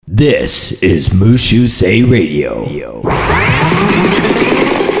This is 無修正ラジオ。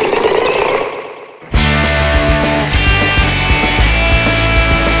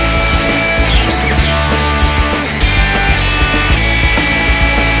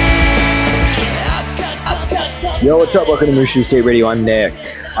Yo, what's up? Welcome to 無修正ラジオ。I'm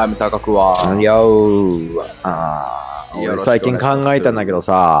Nick。I'm 高くは。Yo。俺最近考えたんだけど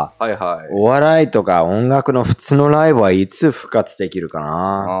さ、はいはい。お笑いとか音楽の普通のライブはいつ復活できるか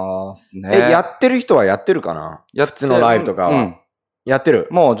な。ね。やってる人はやってるかな。普通のライブとかは。やってる。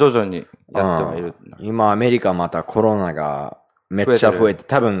もう徐々にやってはいる。今アメリカまたコロナがめっちゃ増えて、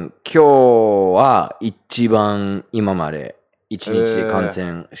多分今日は一番今まで一日で感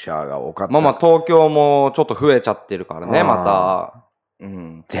染者が多かった。まあ東京もちょっと増えちゃってるからね、また。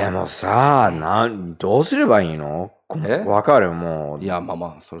でもさ、どうすればいいの？わかるもう。いや、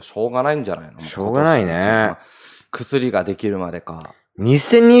それしょうがないんじゃないの？しょうがないね。薬ができるまでか。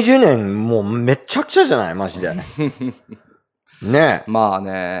2020年もうめちゃくちゃじゃないマジで。ね。まあ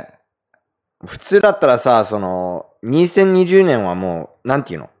ね。普通だったらさ、2020年はもう、なん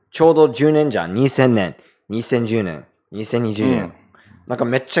ていうの？ちょうど10年じゃん。2000年、2010年、2020年。なんか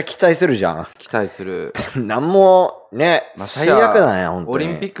めっちゃ期待するじゃん。期待する。なんもね、最悪だね、本当に。オリ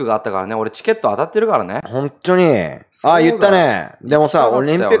ンピックがあったからね、俺チケット当たってるからね。本当に。言ったね。でもさ、オ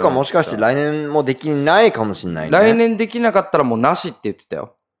リンピックはもしかして来年もできないかもしれないね。来年できなかったらもうなしって言ってた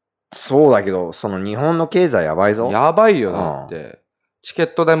よ。そうだけど、日本の経済やばいぞ。やばいよ、だって。チケ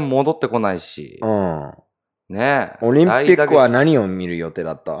ット代も戻ってこないし。ねえ。オリンピックは何を見る予定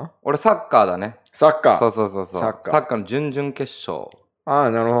だった？俺サッカーだね。サッカー。そう。サッカーの準々決勝。な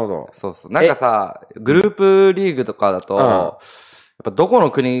るほど。そう。なんかさ、グループリーグとかだと、やっぱどこの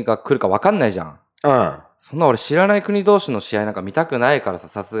国が来るか分かんないじゃん。そんな俺知らない国同士の試合なんか見たくないからさ、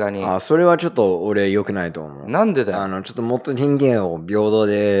さすがに。それはちょっと俺良くないと思う。なんでだよ。ちょっともっと人間を平等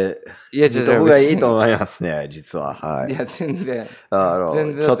で、見た方がいいと思いますね、実は。はい。いや、全然。ち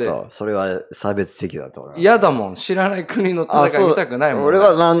ょっと、それは差別的だと思います。嫌だもん。知らない国の戦い見たくないもん。俺は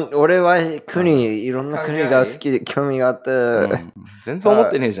いろんな国が好きで興味があって。全然思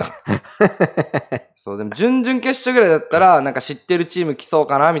ってねえじゃん。そう、でも準々決勝ぐらいだったら、なんか知ってるチーム来そう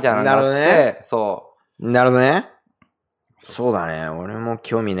かなみたいなのがあって。なるほどね。そう。なるほどね。そうだね。俺も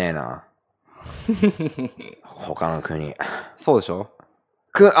興味ねえな。他の国。そうでしょ？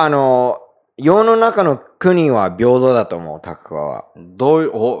世の中の国は平等だと思う、タクワは。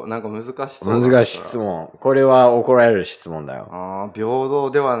なんか難しそう。難しい質問。これは怒られる質問だよ。平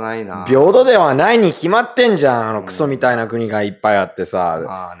等ではないな。平等ではないに決まってんじゃん。クソみたいな国がいっぱいあって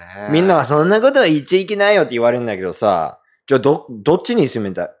さ。みんなはそんなことは言っちゃいけないよって言われるんだけどさ。じゃあどっちに住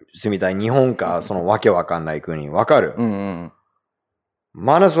みたい日本か、わけわかんない国。わかる？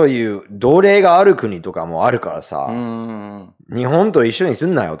まだそういう奴隷がある国とかもあるからさ。日本と一緒に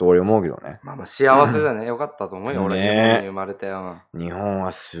住んなよと俺思うけどね。幸せだね。よかったと思うよ。俺、日本に生まれたよ。日本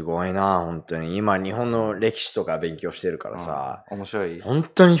はすごいな、本当に。今、日本の歴史とか勉強してるからさ。面白い。本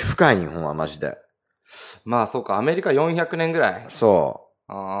当に深い、日本はマジで。そうか。アメリカ400年ぐらい。そう。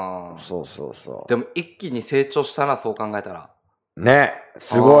でも一気に成長したな、そう考えたら。ね、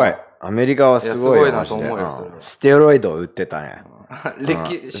すごい。アメリカはすごいよ。すごいなと思うよ、ステロイドを売ってたね。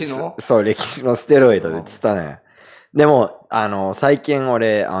歴史の？そう、歴史のステロイドで売ってたね。でも、最近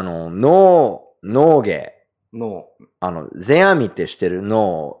俺、脳芸。世阿弥ってしてる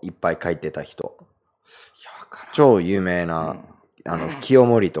脳をいっぱい書いてた人。超有名な、清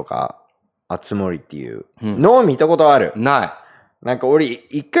盛とか、敦盛っていう。脳見たことある？ない。なんか俺、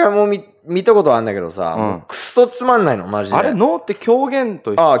一回も見たことあるんだけどさ、もうくっそつまんないの、マジで。あれ、脳って狂言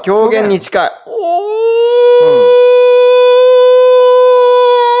と一緒？狂言に近い。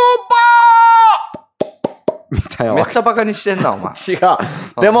みたいな。めっちゃバカにしてんな、お前。違う。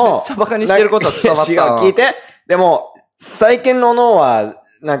でも、めっちゃバカにしてることは伝わった。違う、聞いて。でも、最近の脳は、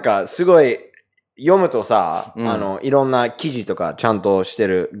なんか、すごい、読むとさ、いろんな記事とかちゃんとして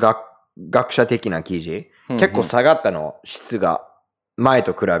る学者的な記事、結構下がったの、質が。前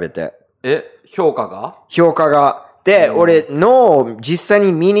と比べて。評価が？で、俺、脳を実際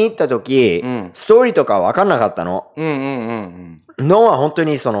に見に行った時、ストーリーとか分かんなかったの。脳は本当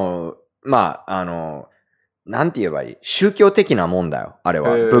になんて言えばいい？宗教的なもんだよ。あれ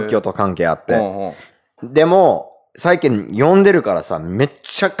は。仏教と関係あって。でも、最近読んでるからさ、めっ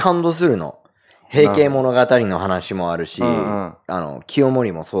ちゃ感動するの。平家物語の話もあるし、清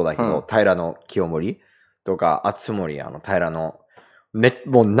盛もそうだけど、平清盛とか、敦盛、平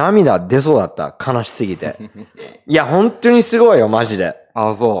もう涙出そうだった。悲しすぎて。いや、本当にすごいよ、マジで。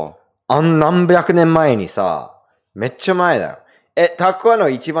そう。何百年前にさ、めっちゃ前だよ。タクワの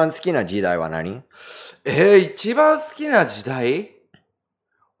一番好きな時代は何？一番好きな時代？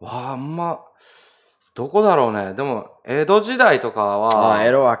あんま、どこだろうね。でも、江戸時代とかは、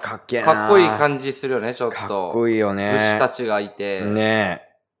江戸はかっけえな。かっこいい感じするよね、ちょっと。かっこいいよね。武士たちがいて。ね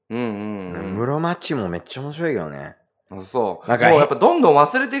え。室町もめっちゃ面白いけどね。そう。なんかもうやっぱどんどん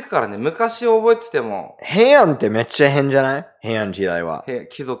忘れていくからね、昔覚えてても。平安ってめっちゃ変じゃない？平安時代は。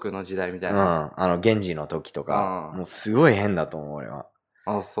貴族の時代みたいな。源氏の時とか。もうすごい変だと思う、俺は。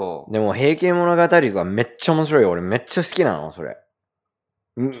そう。でも、平家物語とかめっちゃ面白いよ。俺めっちゃ好きなの、それ。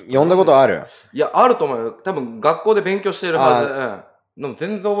読んだことある？いや、あると思うよ。多分学校で勉強してるはず。でも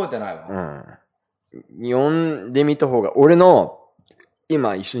全然覚えてないわ。読んでみた方が、俺の、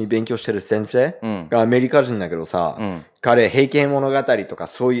今一緒に勉強してる先生がアメリカ人だけどさ、彼、平家物語とか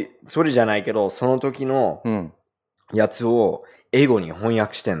そういう、それじゃないけど、その時のやつを英語に翻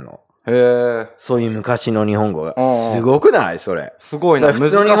訳してんの。そういう昔の日本語が。すごくない？それ。すごいな。普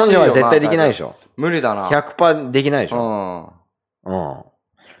通の日本人は絶対できないでしょ。無理だな。100% できないでしょ。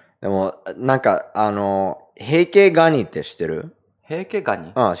でも、なんか、平家ガニって知ってる？平家ガ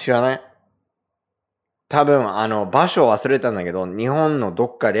ニ？知らない？多分、場所忘れたんだけど、日本のど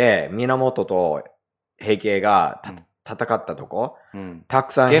っかで源と平家が戦ったとこ、た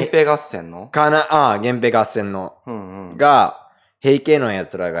くさん。源平合戦の？源平合戦の。が、平家の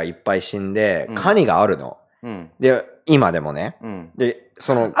奴らがいっぱい死んで、カニがあるの。で、今でもね。で、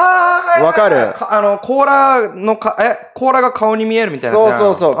わかる？甲羅が顔に見えるみたい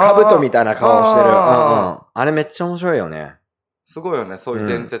な。そう、兜みたいな顔してる。あれめっちゃ面白いよね。すごいよね、そういう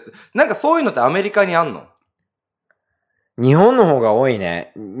伝説。なんかそういうのってアメリカにあんの？日本の方が多い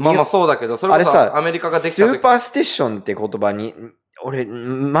ね。まあそうだけど、それこそアメリカができた時。スーパーステーションって言葉に、俺、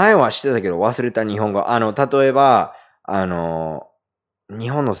前は知ってたけど忘れた日本語。例えば、日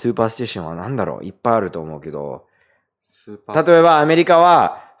本のスーパーステーションは何だろう？いっぱいあると思うけど、例えばアメリカ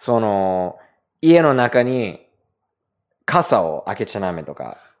は、家の中に傘を開けちゃダメと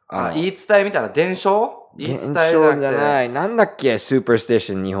か。言い伝えみたいな伝承じゃない。なんだっけ？スーパーステー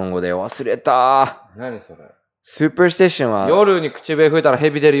ション日本語で忘れた。何それ？スーパーステーションは夜に口笛吹いたら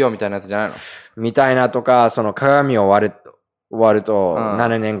蛇出るよみたいなやつじゃないの？みたいなとか、鏡を割ると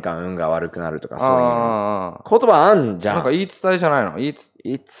7年間運が悪くなるとか、そういう言葉あんじゃん。なんか言い伝えじゃないの？言い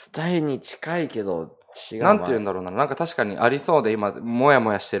伝えに近いけど違う。なんて言うんだろうな。なんか確かにありそうで今、もや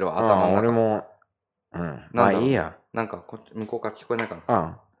もやしてるわ、頭の中。俺も、まあいいや。なんか向こうから聞こえないか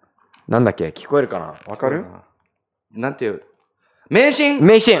な。なんだっけ？聞こえるかな？わかる？なんていう？迷信。そう。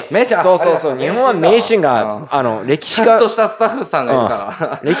日本は迷信が、歴史が。ちゃんとしたスタッフさんがいる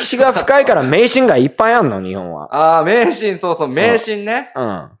から。歴史が深いから迷信がいっぱいあんの、日本は。迷信、そう、迷信ね。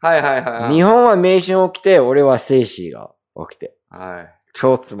はい。日本は迷信起きて、俺は生死が起きて。はい。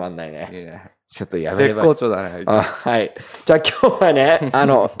超つまんないね。いいね。ちょっとやめれば。絶好調だね。はい。じゃあ今日はね、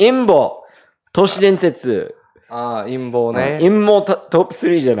陰謀、都市伝説。陰謀ね。陰謀トップ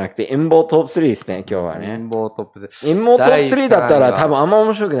3じゃなくて、陰謀トップ3ですね、今日はね。陰謀トップ3。陰謀トップ3だったら多分あんま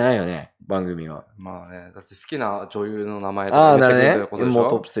面白くないよね、番組は。まあね、だって好きな女優の名前とか言ってくれることでしょ。陰謀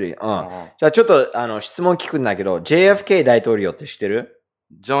トップ3。じゃあちょっと質問聞くんだけど、JFK 大統領って知ってる？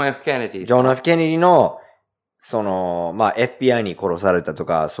ジョン・ F・ケネディ。ジョン・ F・ケネディの、FBI に殺されたと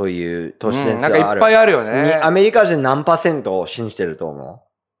か、そういう都市伝説がある。なんかいっぱいあるよね。アメリカ人何%を信じてると思う？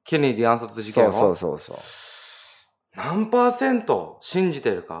ケネディ暗殺事件を？そう。何%信じて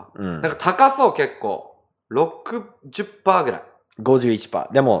るか？なんか高そう結構。60% ぐらい。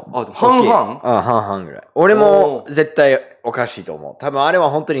51%。でも、半々？半々ぐらい。俺も絶対おかしいと思う。多分あれは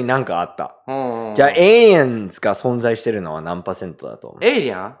本当になんかあった。じゃあ、エイリアンズが存在してるのは何%だと思う？エイ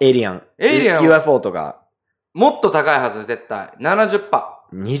リアン？エイリアン。UFO とか。もっと高いはず、絶対。70%。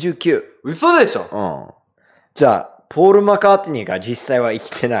29。嘘でしょ？じゃあ、ポール・マカートニーが実際は生き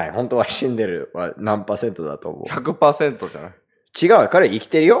てない。本当は死んでるは何%だと思う？ 100% じゃない？違う、彼生き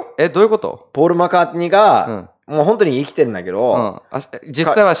てるよ。どういうこと？ポール・マカートニーが、もう本当に生きてるんだけど、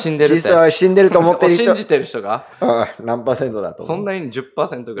実際は死んでるって。実際は死んでると思ってる人。信じてる人が何%だと思う？そんなに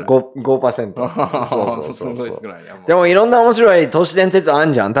 10% ぐらい。5%。そう。すごい少ないや。でもいろんな面白い都市伝説あ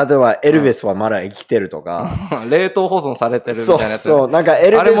んじゃん。例えばエルヴィスはまだ生きてるとか。冷凍保存されてるみたいなやつ。そう。なんか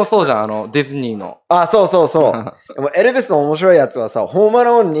エルヴィス。あれもそうじゃん、ディズニーの。そう。でもエルヴィスの面白いやつはさ、ホームア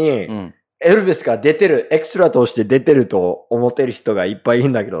ローンに、エルヴィスが出てる、エクストラとして出てると思ってる人がいっぱいいる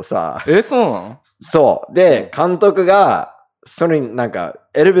んだけどさ。そうなの？そう。で、監督が、それになんか、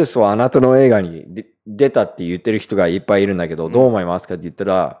エルヴィスはあなたの映画に出たって言ってる人がいっぱいいるんだけど、どう思いますかって言った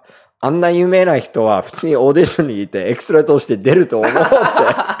ら、あんな有名な人は普通にオーディションにいてエクストラとして出ると思うっ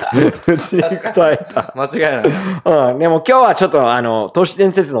て普通に答えた。間違いない。でも今日はちょっと都市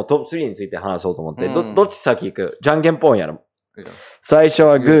伝説のトップ3について話そうと思って、どっち先行く？じゃんけんぽいやろ。最初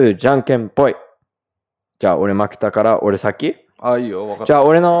はグー、じゃんけんぽい。じゃあ俺負けたから俺先？あ、いいよ、わかった。じゃあ、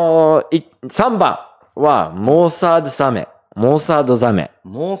俺の3番は、モーサードザメ。モーサードザメ。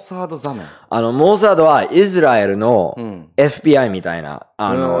モーサードザメ。モーサードはイスラエルの FBI みたいな、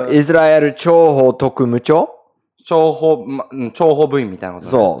イスラエル諜報特務庁諜報部員みたいなこと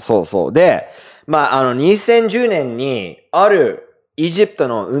ね。そうそうそう。で、2010年に、あるエジプト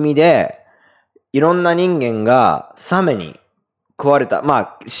の海で、いろんな人間がサメに食われた。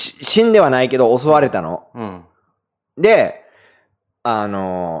死んではないけど襲われたの。うん。で、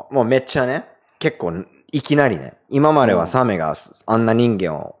もうめっちゃね、結構、いきなりね、今まではサメがあんな人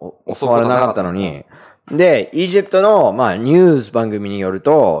間を襲われなかったのに、で、エジプトの、ニュース番組による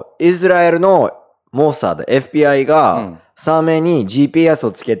と、イスラエルのモッサード、FBI が、サメに GPS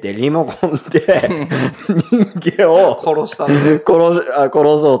をつけてリモコンで人間を殺した殺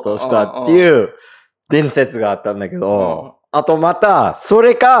そうとしたっていう伝説があったんだけど、あとまた、そ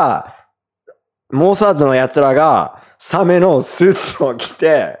れか、モッサードの奴らがサメのスーツを着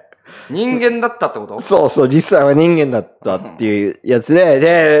て、人間だったってこと？そうそう、実際は人間だったっていうやつ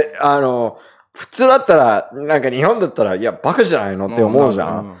で、普通だったら、なんか日本だったら、いや、バカじゃないのって思うじゃ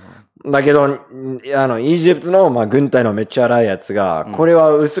ん。だけど、エジプトの、軍隊のめっちゃ荒いやつが、これ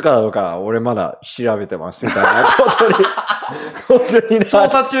は嘘かどうか、俺まだ調べてます、みたいな本当に。調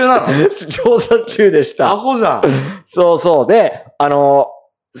査中なの？調査中でした。アホじゃん。そうそう。で、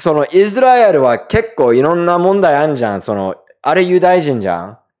そのイスラエルは結構いろんな問題あんじゃん。あれユダヤ人じゃ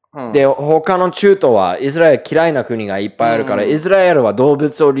ん。で、他の中東はイスラエル嫌いな国がいっぱいあるから、イスラエルは動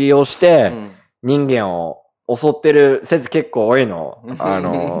物を利用して人間を襲ってる説結構多いの。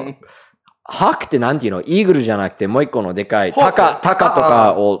ハクってなんていうの？イーグルじゃなくてもう一個のでかいタカと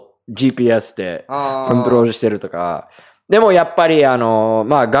かを GPS でコントロールしてるとか。でもやっぱり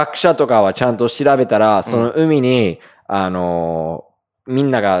学者とかはちゃんと調べたら、その海にみ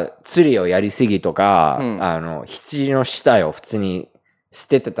んなが釣りをやりすぎとか、羊の死体を普通に捨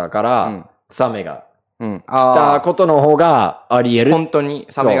ててたから、サメが来たことの方があり得る。本当に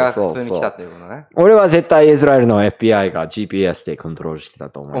サメが普通に来たっていうことね。俺は絶対イスラエルの FBI が GPS でコントロールしてた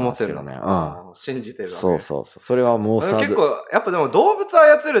と思いますけどね。信じてるわね。そうそうそう。それはもう結構、やっぱでも動物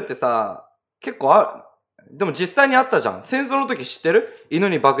操るってさ、結構でも実際にあったじゃん。戦争の時知ってる？犬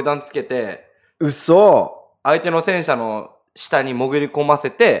に爆弾つけて。嘘？相手の戦車の下に潜り込ま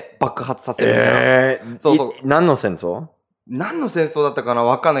せて爆発させるみたいな。そうそう。何の戦争だったかな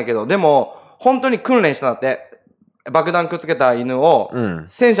わかんないけど、でも、本当に訓練したんだって。爆弾くっつけた犬を、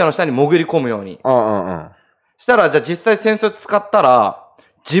戦車の下に潜り込むように。したら、じゃあ実際戦争使ったら、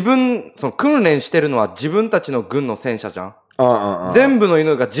その訓練してるのは自分たちの軍の戦車じゃん。全部の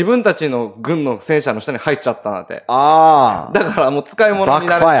犬が自分たちの軍の戦車の下に入っちゃったんだって。だからもう使い物に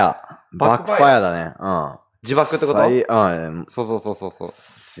なる。バックファイアだね。自爆ってこと？そう。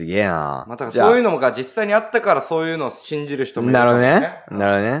すげえな。だからそういうのが実際にあったからそういうのを信じる人もいるからね。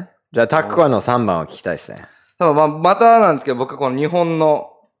なるほどね。じゃあタックワの3番を聞きたいですね。またなんですけど、僕はこの日本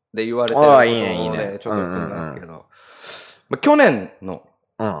ので言われてることでいいね。ちょっと言ってみますけど。去年の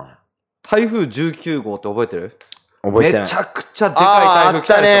台風19号って覚えてる？覚えてない。めちゃくちゃでかい台風来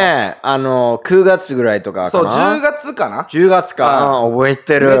たでしょ。あったね。9月ぐらいとかかな。そう、10月かな？ 10月か。覚え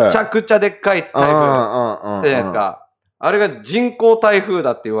てる。めちゃくちゃでっかい台風。じゃないですか。あれが人工台風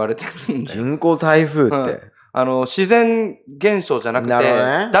だって言われてるんで。人工台風って。自然現象じゃなくて、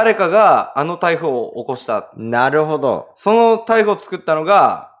誰かがあの台風を起こした。なるほど。その台風を作ったの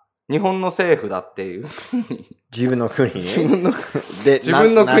が、日本の政府だっていう。自分の国に自分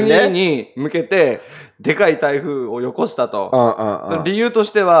の国に向けて、でかい台風をよこしたと。その理由と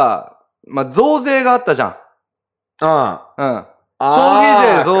しては、増税があったじゃん。消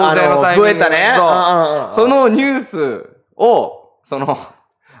費税増税のタイミング。増えたね。そのニュースを、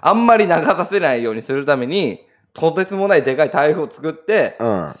あんまり流させないようにするために、とてつもないでかい台風を作って、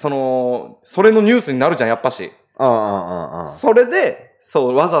それのニュースになるじゃん、やっぱし。それで、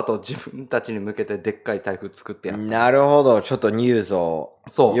わざと自分たちに向けてでっかい台風作ってやった。なるほど。ちょっとニュースを。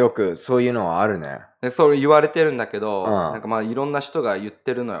よく、そういうのはあるね。で、それ言われてるんだけど、なんかいろんな人が言っ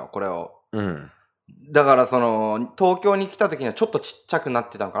てるのよ、これを。だから東京に来た時にはちょっとちっちゃくなっ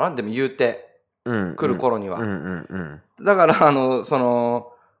てたのかな？でも言うて、来る頃には。だから、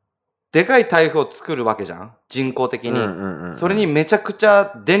でかい台風を作るわけじゃん？人工的に。それにめちゃくち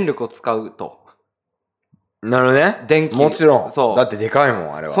ゃ電力を使うと。なるほどね。電気。もちろん。そう。だってでかい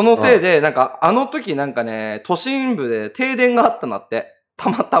もん、あれは。そのせいで、なんか、あの時なんかね、都心部で停電があったんだって。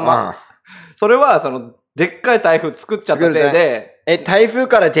たまたま。それは、でっかい台風作っちゃったせいで。台風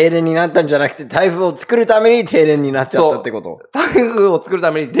から停電になったんじゃなくて、台風を作るために停電になっちゃったってこと？台風を作る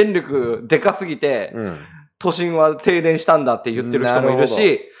ために電力でかすぎて、都心は停電したんだって言ってる人もいる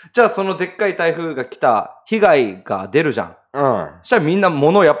し、じゃあそのでっかい台風が来た被害が出るじゃん。うん。そしたらみんな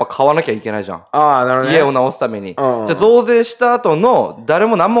物をやっぱ買わなきゃいけないじゃん。ああ、なるほどね。家を直すために。じゃあ増税した後の誰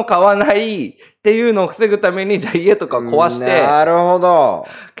も何も買わないっていうのを防ぐために、じゃあ家とか壊して。なるほど。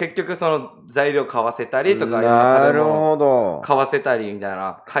結局その材料買わせたりとか、なるほど。買わせたりみたい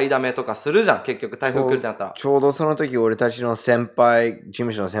な、買いだめとかするじゃん。結局台風来るってなったら。ちょうどその時俺たちの事務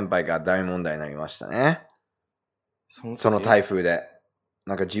所の先輩が大問題になりましたね。その台風で。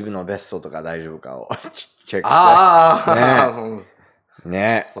なんか自分の別荘とか大丈夫かをチェックして。ああ、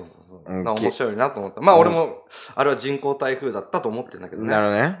ね。そうそうそう。面白いなと思った。まあ俺も、あれは人工台風だったと思ってるんだけどね。なる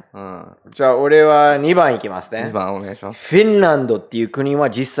ほどね。うん。じゃあ俺は2番いきますね。2番お願いします。フィンランドっていう国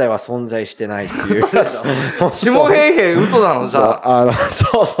は実際は存在してないっていう。下平平嘘なのじゃあ。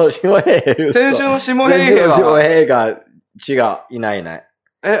そうそう、下平平嘘。先週の下平平は。下平が違う、いない。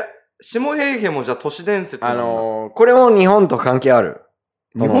下平平もじゃあ都市伝説なの？これも日本と関係ある。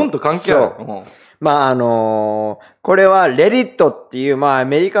日本と関係ある。まあこれはレディットっていう、まあア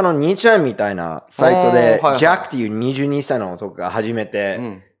メリカの兄ちゃんみたいなサイトで、ジャックっていう22歳の男が初め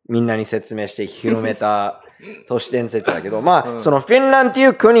てみんなに説明して広めた都市伝説だけど、まあそのフィンランドってい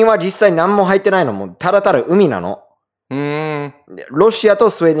う国は実際何も入ってないのもただただ海なの。ロシアと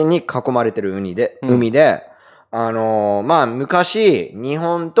スウェーデンに囲まれてる海で、まあ昔日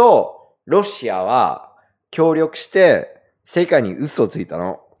本とロシアは協力して世界に嘘をついた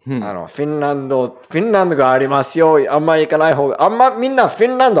の。フィンランドがありますよ。あんま行かない方が、みんなフィ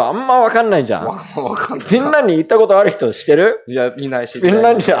ンランドあんまわかんないじゃん。わかんない。フィンランドに行ったことある人知ってる？いや、いないし。フィン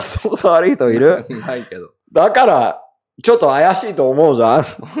ランドに行ったことある人いる？いないけど。だから、ちょっと怪しいと思うじゃん。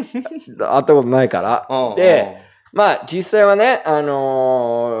会ったことないから。で、まあ実際はね、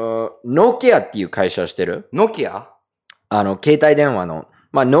ノキアっていう会社してる？ノキア？携帯電話の。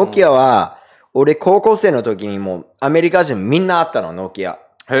まあノキアは、俺高校生の時にもうアメリカ人みんなあったの、ノキア。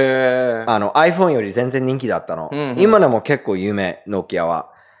へー。iPhone より全然人気だったの。今でも結構有名、ノキア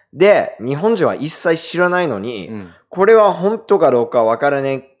は。で、日本人は一切知らないのに、これは本当かどうかわから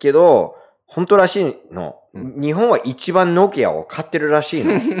ないけど、本当らしいの。日本は一番ノキアを買ってるらしい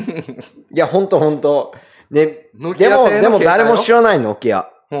の。いや、本当。でも誰も知らないノキア。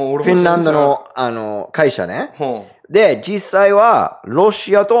フィンランドの、会社ね。で、実際は、ロ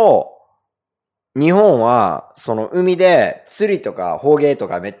シアと、日本は、その海で釣りとか捕鯨と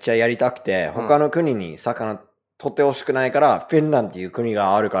かめっちゃやりたくて、他の国に魚取ってほしくないから、フィンランドっていう国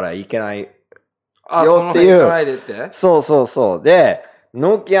があるから行けないよっていう。そう。で、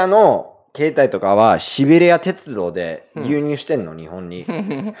ノキアの携帯とかはシベリア鉄道で輸入してんの、日本に。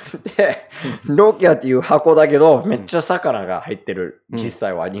で、ノキアっていう箱だけど、めっちゃ魚が入ってる。実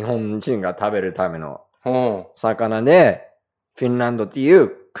際は日本人が食べるための魚で、フィンランドってい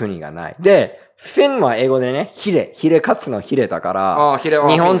う国がない。で、フィンは英語でね、ヒレカツのヒレだから、日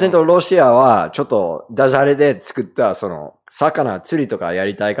本人とロシアはちょっとダジャレで作ったその魚釣りとかや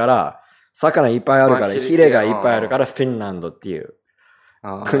りたいから、魚いっぱいあるから、ヒレがいっぱいあるからフィンランドっていう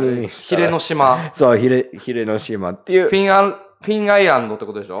国にヒレの島。そう、ヒレの島っていう。フィンアイランドって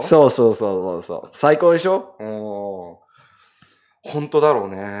ことでしょ？そう。最高でしょ？本当だろう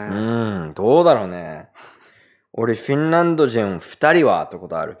ね。どうだろうね。俺、フィンランド人2人は会ったこ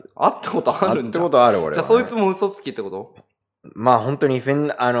とある。会ったことあるんだ。会ったことある、俺は、ね。じゃあ、そいつも嘘つきってこと？まあ、本当に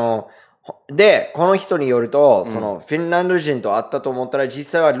で、この人によると、その、フィンランド人と会ったと思ったら、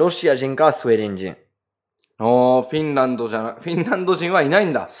実際はロシア人かスウェーデン人。フィンランド人はいない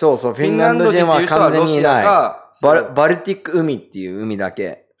んだ。そう、フィンランド人は完全にいない。バルティック海っていう海だ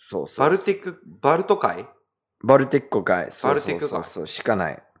け。そう。バルティック海そう、しか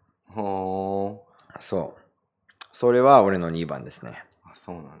ない。そう。それは俺の2番ですね。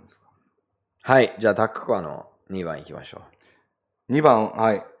そうなんですか。はい。じゃあ、タックコアの2番いきましょう。2番、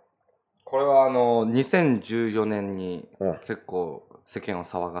はい。これは2014年に結構世間を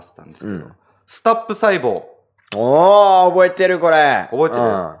騒がせたんですけど、スタップ細胞。覚えてるこれ。覚えてる、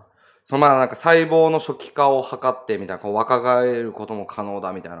なんか細胞の初期化を図ってみたいな、若返ることも可能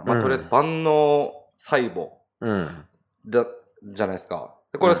だみたいな。とりあえず万能細胞。じゃないですか。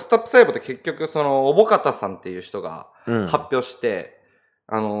これスタップ細胞って結局小保方さんっていう人が発表して、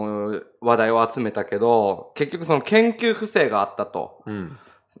話題を集めたけど、結局研究不正があったと。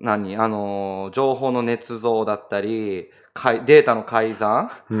情報の捏造だったり、データの改ざ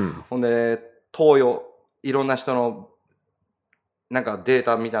ん、ほんで、投与、いろんな人の、なんかデー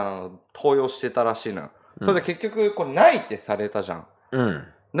タみたいなのを投与してたらしいのよ。それで結局、これないってされたじゃん。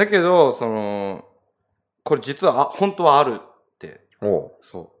だけど、これ実は、本当はあるって。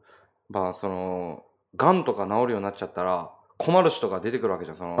そう。ガンとか治るようになっちゃったら、困る人が出てくるわけ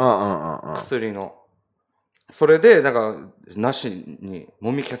じゃん、薬の。それで、なんか、なしに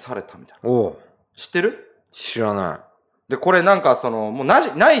もみ消されたみたいな。おう。知ってる？知らない。で、これなんかもうな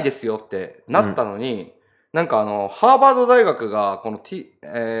いですよってなったのに、なんかハーバード大学が、このス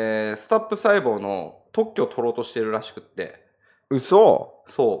タップ細胞の特許を取ろうとしてるらしくって。嘘？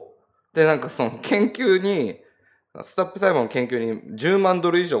そう。で、なんかその研究に、スタップ細胞の研究に10万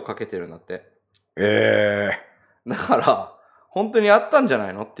ドル以上かけてるんだって。だから、本当にあったんじゃな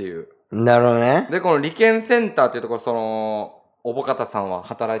いのっていう。なるほどね。で、この利権センターっていうところ、おぼかたさんは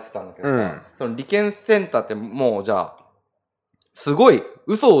働いてたんだけどさ、その利権センターってもうじゃあ、すごい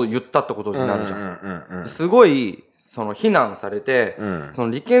嘘を言ったってことになるじゃん。すごい、非難されて、そ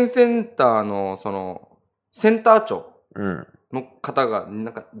の利権センターの、センター長の方が、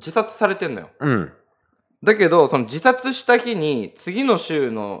なんか自殺されてんのよ。だけど、自殺した日に、次の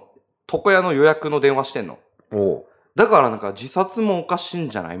週の床屋の予約の電話してんの。だからなんか自殺もおかしいん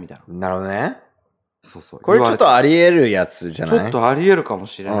じゃないみたいな。なるほどね。そうそう。これちょっとあり得るやつじゃない？ちょっとあり得るかも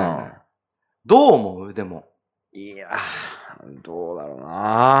しれないね。どう思う？でも。いやー、どうだろう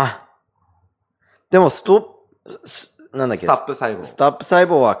な。でもなんだっけ？スタップ細胞。スタップ細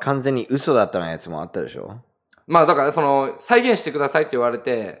胞は完全に嘘だったのやつもあったでしょ？まあだから再現してくださいって言われ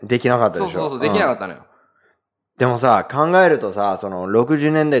て。できなかったでしょ？そう、できなかったのよ。でもさ、考えるとさ、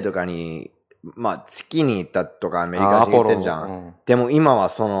60年代とかに、まあ月に行ったとかアメリカ人言ってんじゃん。でも今は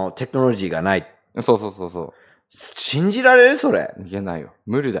テクノロジーがない。そう。信じられる？それ。いけないよ。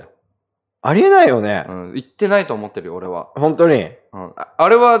無理だよ。ありえないよね。言ってないと思ってるよ、俺は。本当に。あ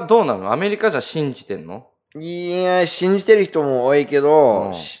れはどうなの？アメリカじゃ信じてんの？いや、信じてる人も多いけ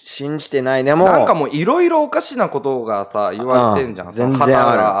ど、信じてない。でも。なんかもういろいろおかしなことがさ、言われてんじゃん。全然ある。花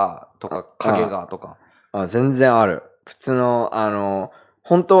がとか、影がとか。全然ある。普通の、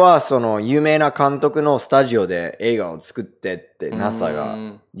本当は有名な監督のスタジオで映画を作ってって NASA が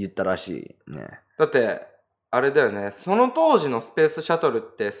言ったらしいね。だって、あれだよね。その当時のスペースシャトルっ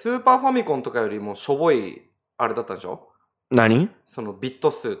てスーパーファミコンとかよりもしょぼいあれだったでしょ？何？ビット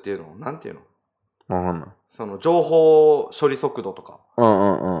数っていうの？なんていうの？わかんない。情報処理速度とか。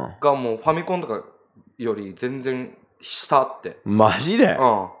がもうファミコンとかより全然下って。マジで？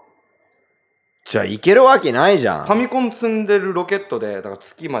じゃあ行けるわけないじゃん。ファミコン積んでるロケットで、だから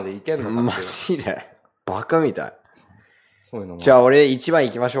月まで行けんのかマジで？バカみたい。そういうのも。じゃあ俺1番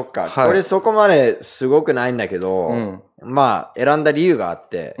行きましょうか。これそこまですごくないんだけど、まあ選んだ理由があっ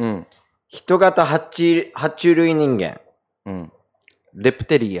て、人型爬虫類人間。レプ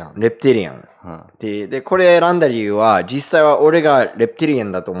テリアン。で、これ選んだ理由は、実際は俺がレプテリア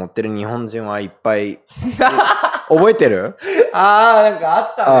ンだと思ってる日本人はいっぱい。覚えてる？なんかあ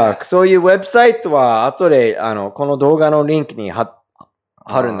ったね。そういうウェブサイトは後で、この動画のリンクに貼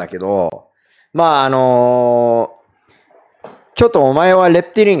るんだけど、まあちょっとお前はレ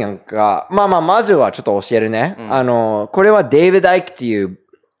プテリアンか、まずはちょっと教えるね。これはデイビッド・アイクっていう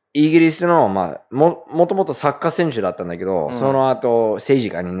イギリスの、もともとサッカー選手だったんだけど、その後政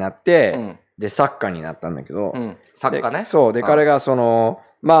治家になって、で、サッカーになったんだけど、サッカーね。そう。で、彼が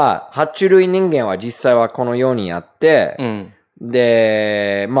爬虫類人間は実際はこのようにあって、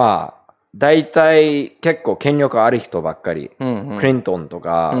で、大体結構権力ある人ばっかり、クリントンと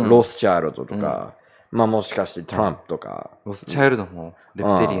か、ロスチャイルドとか、もしかしてトランプとか。ロスチャイルドもレ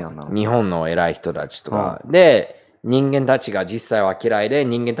プテリアンなの？日本の偉い人たちとか。で、人間たちが実際は嫌いで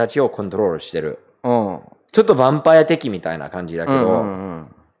人間たちをコントロールしてる。ちょっとヴァンパイア的みたいな感じだけど、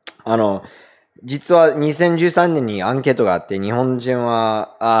実は2013年にアンケートがあって、日本人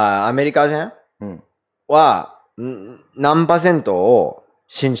は、アメリカ人は何%を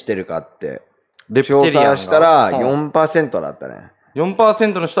信じてるかって、調査したら 4% だったね。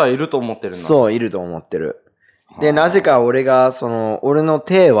4% の人はいると思ってるんだ。そう、いると思ってる。で、なぜか俺が、俺の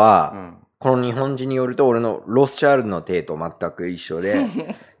手は、この日本人によると、俺のロスチャイルドの手と全く一緒で、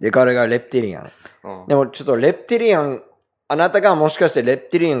で、彼がレプテリアン。でも、ちょっとレプテリアン、あなたがもしかしてレプ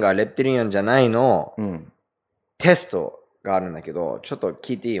テリアンがレプテリアンじゃないの、テストがあるんだけど、ちょっと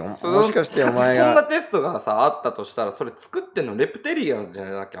聞いていいよ。もしかしてお前が。そんなテストがさ、あったとしたら、それ作ってんのレプテリアンじゃ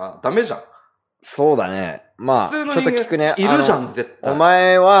なきゃダメじゃん。そうだね。普通の人間ちょっと聞くね。いるじゃん、絶対。お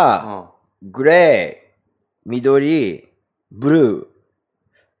前は、グレー、緑、ブルー、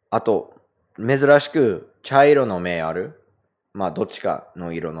あと、珍しく茶色の目ある？どっちか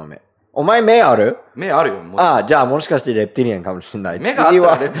の色の目。お前目ある？目あるよ。じゃあもしかしてレプテリアンかもしれない。目があった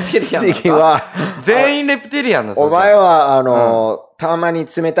らレプテリアンだ。次は、全員レプテリアンだぞ。お前は、たまに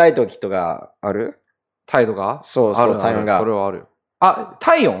冷たい時とかある？態度が？そう、体温が。それはあるよ。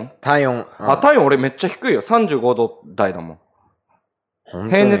体温？体温。体温俺めっちゃ低いよ。35度台だもん。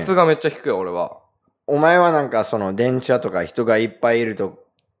平熱がめっちゃ低いよ、俺は。お前はなんか電車とか人がいっぱいいると、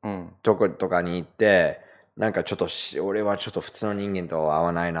とことかに行って、なんかちょっと俺はちょっと普通の人間と合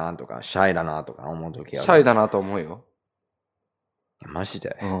わないなとか、シャイだなとか思うときは。シャイだなと思うよ。マジ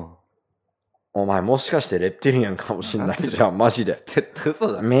で、うん、お前もしかしてレプテリアンかもしんないじゃん、マジで。絶対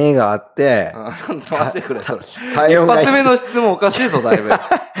嘘だ。目があって、ちょっと待ってくれ、それ。体温が一発目の質問おかしいぞ、だいぶ。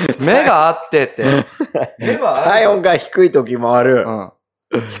目があってって。目はある。体温が低い時もある。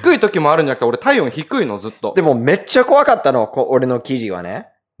低い時もあるんじゃなくて、俺体温低いの、ずっと。でもめっちゃ怖かったの、俺の記事はね。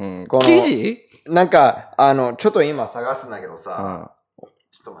記事なんか、ちょっと今探すんだけどさ、ちょ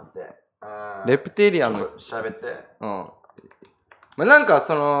っと待って。レプテリアンの。喋って。なんか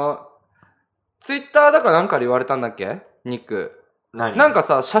ツイッターだかなんかで言われたんだっけニック。なんか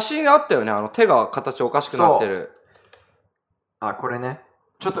さ、写真あったよね。手が形おかしくなってる。これね。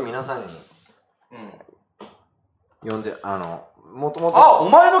ちょっと皆さんに。読んで、もともと。お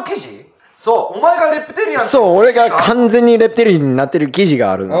前の記事そう。お前がレプテリアン。そう、俺が完全にレプテリアンになってる記事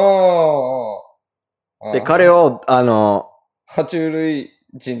があるの。で、彼を、爬虫類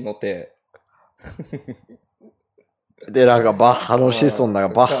人の手。で、なんかバッハの子孫だが、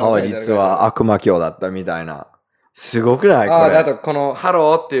バッハは実は悪魔教だったみたいな。すごくないこれ。あとこのハ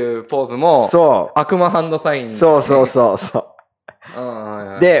ローっていうポーズも、そう。悪魔ハンドサイン、ね。そう。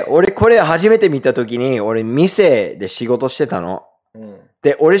で、俺これ初めて見たときに、俺店で仕事してたの。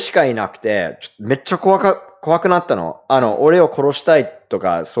で、俺しかいなくて、めっちゃ怖くなったの。俺を殺したいと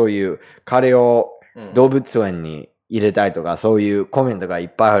か、そういう、彼を動物園に入れたいとか、そういうコメントがいっ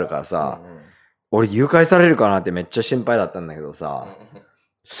ぱいあるからさ、俺誘拐されるかなってめっちゃ心配だったんだけどさ、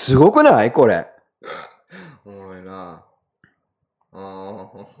すごくないこれ。おもろいな。お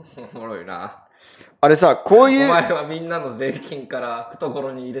もろいな。あれさ、こういう。お前はみんなの税金から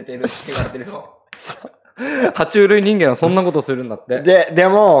懐に入れてるって言われてるの。爬虫類人間はそんなことするんだって。で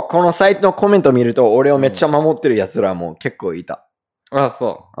も、このサイトのコメント見ると、俺をめっちゃ守ってる奴らも結構いた。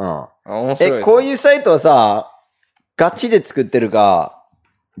そう。面白い。こういうサイトはさ、ガチで作ってるか、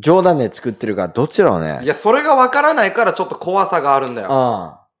冗談で作ってるか、どちらをね。いや、それがわからないからちょっと怖さがあるんだ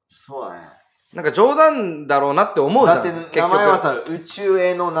よ。そうだね。なんか冗談だろうなって思うじゃん。だって名前はさ、宇宙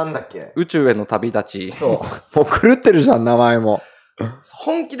へのなんだっけ？宇宙への旅立ち。そう。もう狂ってるじゃん、名前も。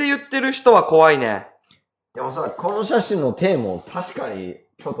本気で言ってる人は怖いね。でもさ、この写真のテーマも確かに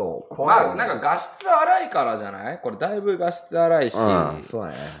ちょっと怖い、ね。なんか画質荒いからじゃない？これだいぶ画質荒いし。そうだ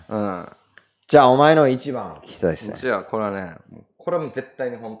ね。じゃあお前の一番聞きたいですね。じゃあこれはね、これはもう絶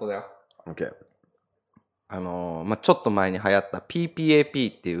対に本当だよ。OK。ちょっと前に流行った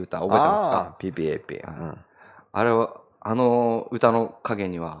PPAP っていう歌覚えてますか？ PPAP。あれは、歌の陰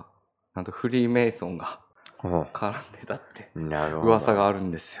には、なんとフリーメイソンが絡んでたって噂がある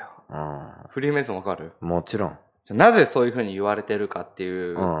んですよ。フリーメイソンわかる？もちろん。なぜそういう風に言われてるかって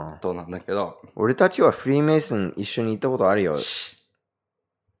いうことなんだけど。俺たちはフリーメイソン一緒に行ったことあるよ。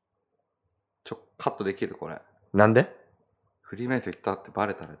カットできるこれ。なんで？フリーメイソン行ったってバ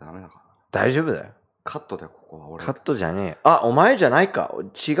レたらダメだから。大丈夫だよ。カットだよ、ここは俺。カットじゃねえ。お前じゃないか。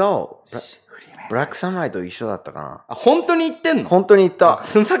違う。ブラックサムライと一緒だったかな。本当に言ってんの？本当に言った。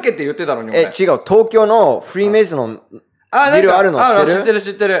ふざけて言ってたのに俺。違う。東京のフリーメイソンのビルあるの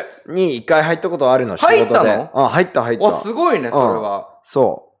知ってる。に一回入ったことあるの。入ったの？入った。すごいね、それは。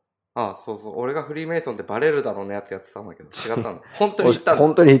そう。そう。俺がフリーメイソンってバレるだろうのやつやってたんだけど、違ったの。本当に言ったんだ。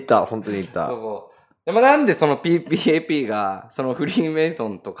本当に言った。そう。でもなんでその PPAP がそのフリーメイソ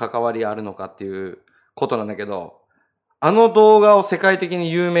ンと関わりあるのかっていうことなんだけど、あの動画を世界的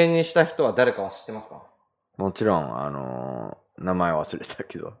に有名にした人は誰かは知ってますか？もちろん、名前忘れた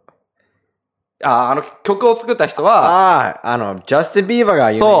けど。曲を作った人は、ジャスティン・ビーバー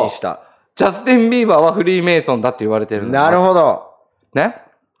が有名にした。ジャスティン・ビーバーはフリーメイソンだって言われてるんだ。なるほど。ね。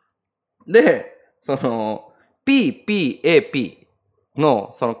で、その、PPAP の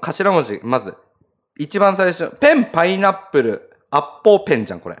その頭文字、まず、一番最初、ペン、パイナップル、アッポーペン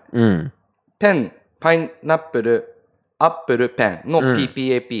じゃん、これ。ペン、パイナップル、アップル、ペンの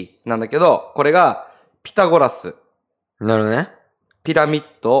PPAP なんだけど、これが、ピタゴラス。なるほどね。ピラミッ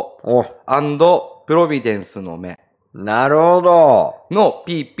ド、プロビデンスの目。なるほど。の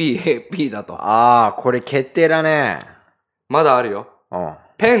PPAP だと。これ決定だね。まだあるよ。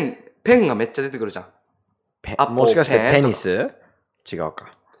ペンがめっちゃ出てくるじゃん。もしかしてペニス？違う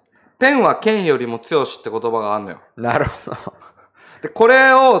か。ペンは剣よりも強しって言葉があるのよ。なるほど。で、こ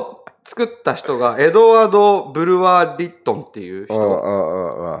れを作った人がエドワード・ブルワー・リットンっていう人。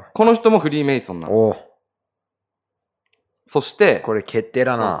この人もフリーメイソンなの。そして、これ決定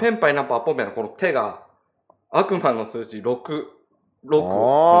だな。ペンパイナップアッポンペンのこの手が悪魔の数字6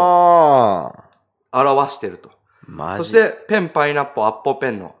を表してると。そして、ペンパイナップアッポペ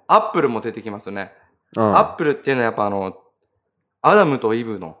ンのアップルも出てきますよね。アップルっていうのはやっぱアダムとイ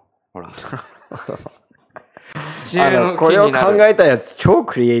ブの、ほら。知恵のこれを考えたやつ超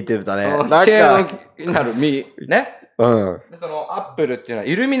クリエイティブだね。なんか知恵の木になる実ね。うん。でそのアップルっていうのは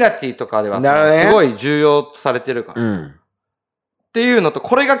イルミナティとかではさ、ね、すごい重要とされてるから、うん。っていうのと、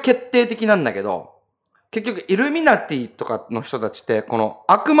これが決定的なんだけど、結局イルミナティとかの人たちってこの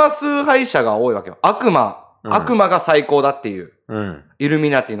悪魔崇拝者が多いわけよ。悪魔が最高だっていう、うん、イルミ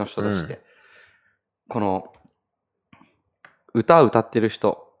ナティの人たちって、この歌ってる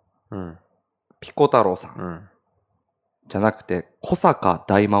人、ピコ太郎さん、じゃなくて小坂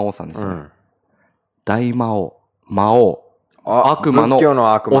大魔王さんですよね。大魔王、魔王、悪魔の長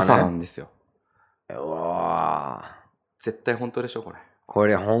なんですよ。うわー、絶対本当でしょこれ。こ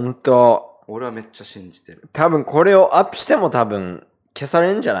れ本当。俺はめっちゃ信じてる。多分これをアップしても多分消さ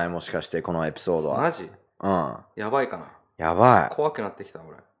れんじゃない？もしかしてこのエピソードは。マジ？うん。やばいかな。やばい。怖くなってきた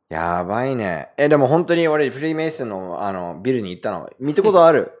俺。やばいね。でも本当に俺フリーメイソンのビルに行ったの見たこと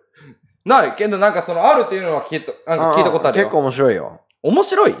ある？ないけどなんかそのあるっていうのは聞いたことあるよ。結構面白いよ。面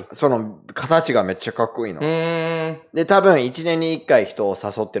白い？その形がめっちゃかっこいいの。で多分1年に1回人を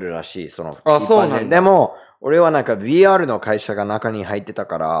誘ってるらしい。そのあ、そうなんだ。でも俺はなんか VR の会社が中に入ってた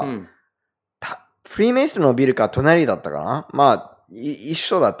から、フリーメイソンのビルか隣だったかな。まあ一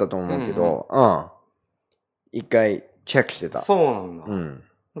緒だったと思うけど、一回チェックしてた。そうなんだ。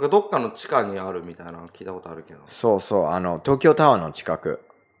なんかどっかの地下にあるみたいなの聞いたことあるけど。そうそう、東京タワーの近く。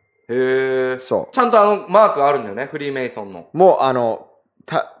へえ。そう。ちゃんとマークあるんだよね、フリーメイソンの。もう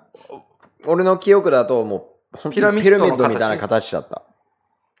俺の記憶だともうピラミッドみたいな形だった。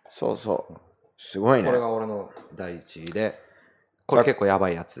そうそう。すごいね。これが俺の第一位で、これ結構やば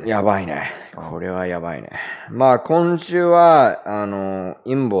いやつです。やばいね。これはやばいね。まあ今週は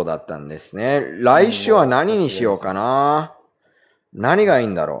陰謀だったんですね。来週は何にしようかな。何がいい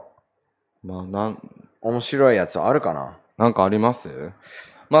んだろう。面白いやつあるかな。なんかあります？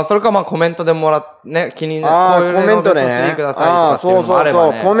まあそれかまあコメントでもらってね、気になる。コメントでね。そうそうそ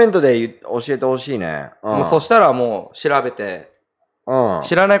う。コメントで教えてほしいね。もうそしたらもう調べて、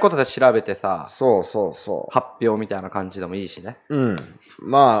知らないことで調べてさ、そうそうそう。発表みたいな感じでもいいしね。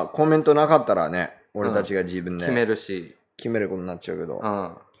まあコメントなかったらね、俺たちが自分で決めるし、決めることになっちゃうけど。オ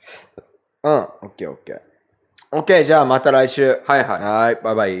ッケーオッケー。オッケー、じゃあまた来週。はいはい。はい、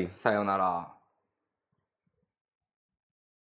バイバイ。さよなら。